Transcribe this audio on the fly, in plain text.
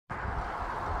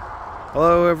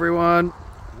Hello everyone,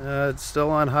 it's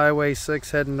still on Highway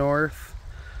 6 heading north,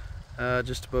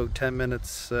 just about 10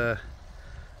 minutes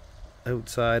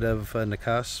outside of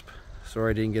Nakusp.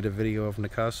 Sorry I didn't get a video of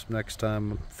Nakusp. Next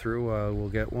time through we'll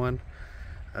get one.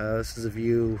 This is a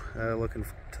view looking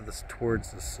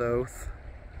towards the south.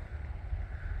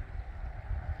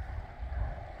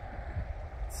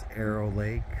 It's Arrow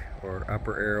Lake, or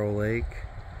Upper Arrow Lake.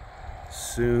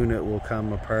 Soon it will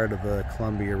become a part of the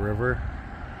Columbia River.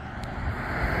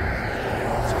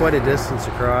 Quite a distance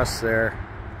across there,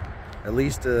 at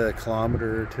least a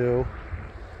kilometer or two.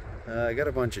 I got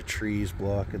a bunch of trees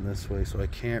blocking this way, so I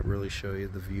can't really show you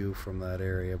the view from that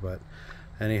area, but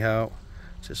anyhow,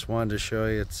 just wanted to show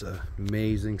you it's an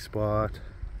amazing spot.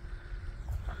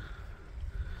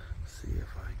 See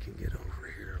if I can get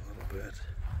over here a little bit.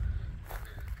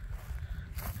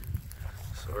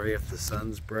 Sorry if the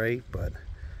sun's bright, but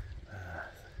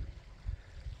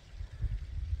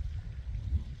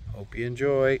hope you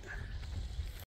enjoy.